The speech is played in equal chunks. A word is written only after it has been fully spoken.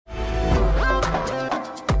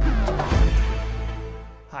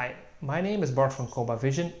My name is Bart from Colba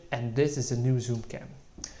Vision and this is a new ZoomCam.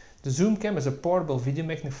 The ZoomCam is a portable video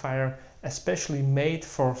magnifier especially made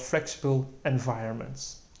for flexible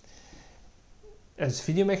environments. A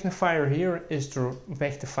video magnifier here is to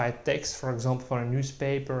magnify text, for example for a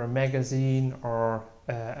newspaper, a magazine or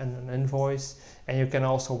an invoice, and you can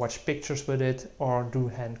also watch pictures with it or do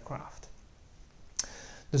handcraft.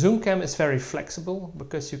 The ZoomCam is very flexible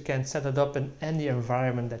because you can set it up in any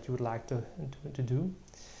environment that you would like to do.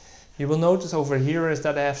 You will notice over here is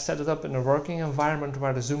that I have set it up in a working environment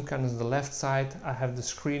where the ZoomCam is on the left side. I have the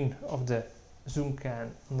screen of the ZoomCam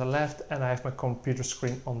on the left and I have my computer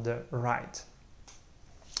screen on the right.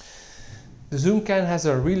 The ZoomCam has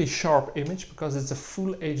a really sharp image because it's a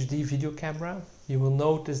full HD video camera. You will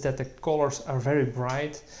notice that the colors are very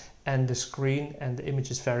bright and the screen and the image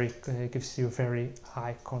is gives you very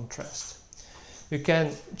high contrast. You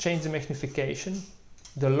can change the magnification.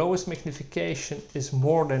 The lowest magnification is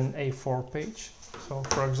more than A4 page. So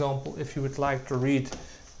for example, if you would like to read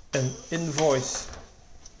an invoice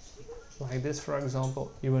like this, for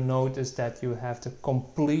example, you will notice that you have the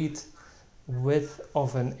complete width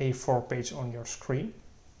of an A4 page on your screen.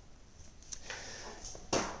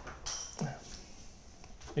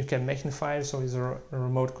 You can magnify it, so there's a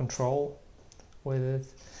remote control with it.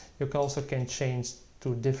 You also can change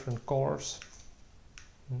to different colors.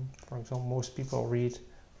 For example, most people read,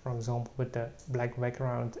 for example, with the black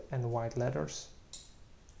background and white letters.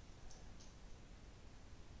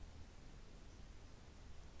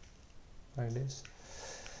 Like this.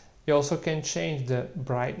 You also can change the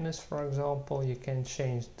brightness, for example. You can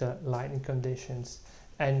change the lighting conditions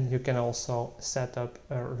and you can also set up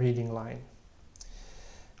a reading line.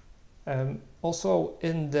 Also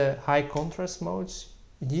in the high contrast modes,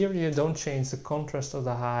 here you don't change the contrast of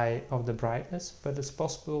the brightness, but it's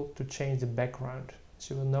possible to change the background.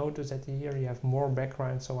 So you will notice that here you have more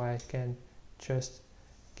background, so I can just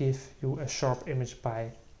give you a sharp image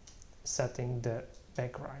by setting the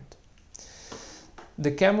background.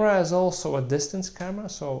 The camera is also a distance camera,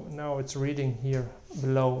 so now it's reading here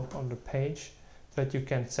below on the page, but you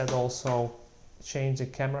can change the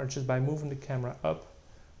camera just by moving the camera up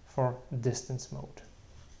for distance mode.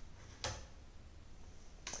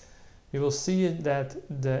 You will see that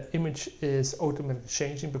the image is automatically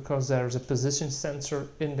changing because there is a position sensor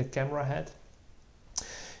in the camera head.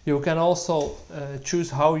 You can also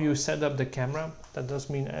choose how you set up the camera. That does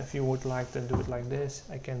mean if you would like to do it like this,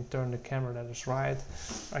 I can turn the camera that is right.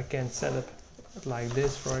 I can set it like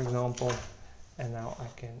this, for example, and now I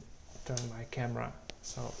can turn my camera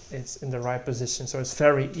so it's in the right position. So it's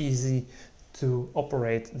very easy to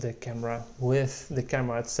operate the camera with the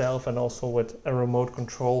camera itself and also with a remote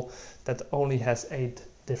control that only has 8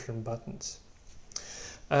 different buttons.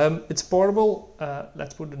 It's portable,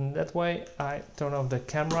 let's put it in that way. I turn off the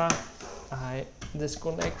camera, I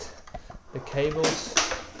disconnect the cables,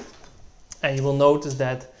 and you will notice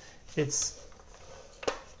that it's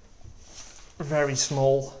very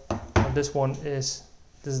small. This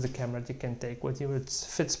is the camera that you can take with you. It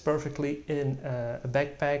fits perfectly in a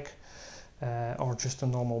backpack or just a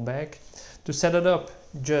normal bag. To set it up,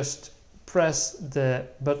 just press the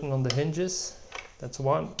button on the hinges. That's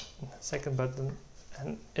one. Second button,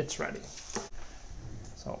 and it's ready.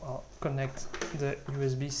 So I'll connect the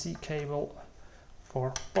USB-C cable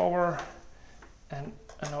for power and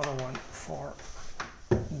another one for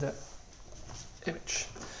the image.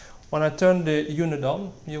 When I turn the unit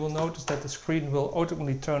on, you will notice that the screen will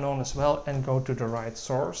automatically turn on as well and go to the right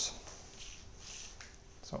source.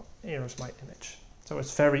 So here is my image. So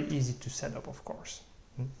it's very easy to set up, of course.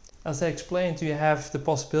 As I explained, you have the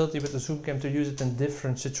possibility with the ZoomCam to use it in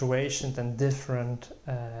different situations and different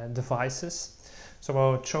devices. So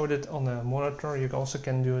I showed it on a monitor. You also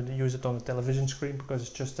can use it on a television screen because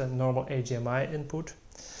it's just a normal HDMI input.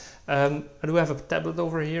 I do have a tablet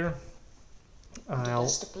over here. I'll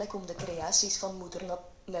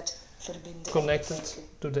connect it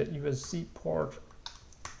to the USB port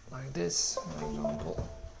like this, for example.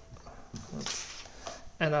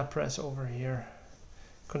 And I press over here,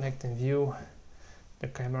 connect in view, the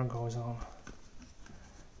camera goes on.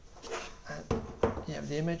 And you have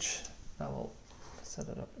the image. I will set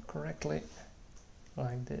it up correctly,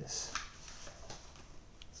 like this.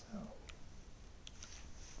 So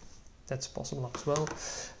that's possible as well.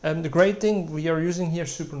 The great thing, we are using here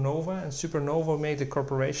Supernova, and Supernova made a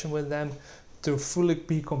cooperation with them to fully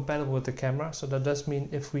be compatible with the camera. So that does mean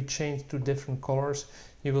if we change to different colors,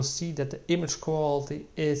 you will see that the image quality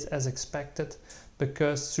is as expected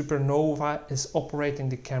because Supernova is operating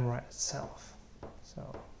the camera itself. So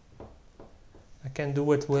I can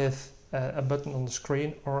do it with a button on the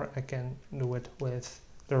screen, or I can do it with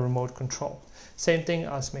the remote control. Same thing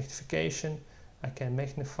as magnification. I can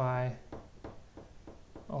magnify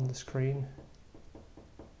on the screen,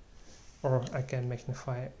 or I can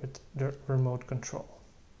magnify with the remote control.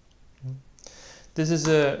 This is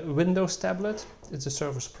a Windows tablet, it's a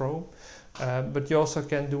Surface Pro, but you also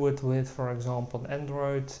can do it with, for example, an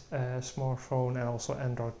Android smartphone and also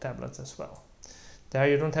Android tablets as well. There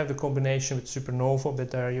you don't have the combination with Supernova, but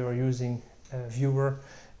there you are using a viewer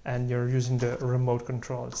and you're using the remote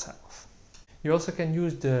control itself. You also can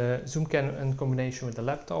use the ZoomCam in combination with the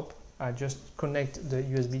laptop. I just connect the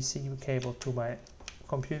USB-C cable to my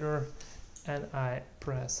computer and I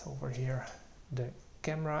press over here the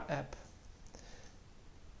camera app,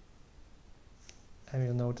 and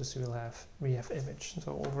you'll notice we have image.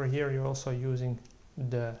 So over here you're also using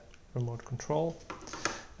the remote control.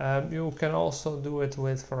 You can also do it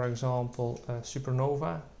with, for example,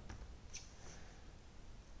 Supernova,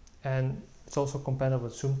 and it's also compatible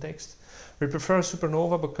with ZoomText. We prefer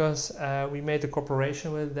Supernova because we made a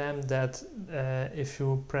cooperation with them that if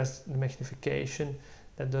you press the magnification,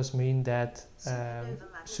 that does mean that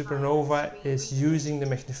Supernova is using the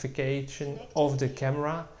magnification of the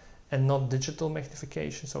camera and not digital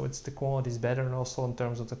magnification, so it's the quality is better, and also in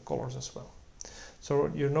terms of the colors as well. So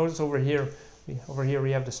you notice over here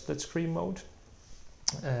we have the split screen mode,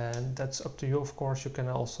 and that's up to you. Of course, you can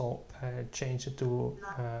also change it to,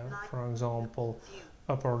 for example,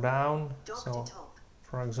 up or down. So,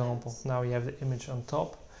 for example, now you have the image on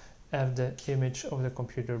top, have the image of the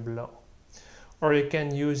computer below. Or you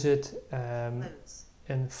can use it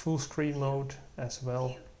in full screen mode as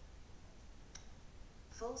well.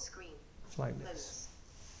 Full screen. Like this.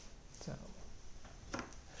 So,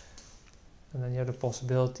 and then you have the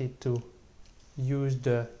possibility to use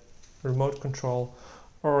the remote control,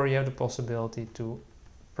 or you have the possibility to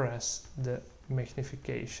press the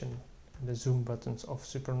magnification, the zoom buttons of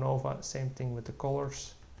Supernova. Same thing with the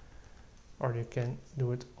colors, or you can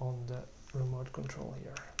do it on the remote control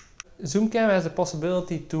here. ZoomCam has the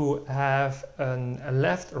possibility to have a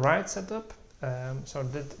left-right setup. So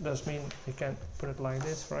that does mean you can put it like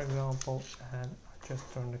this, for example, and just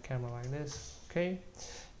turn the camera like this. Okay.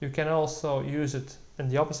 You can also use it in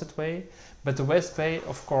the opposite way, but the best way,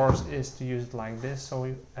 of course, is to use it like this.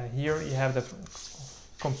 So here you have the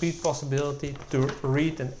complete possibility to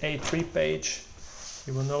read an A3 page.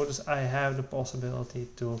 You will notice I have the possibility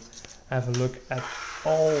to have a look at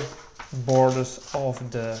all borders of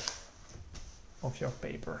your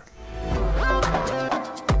paper.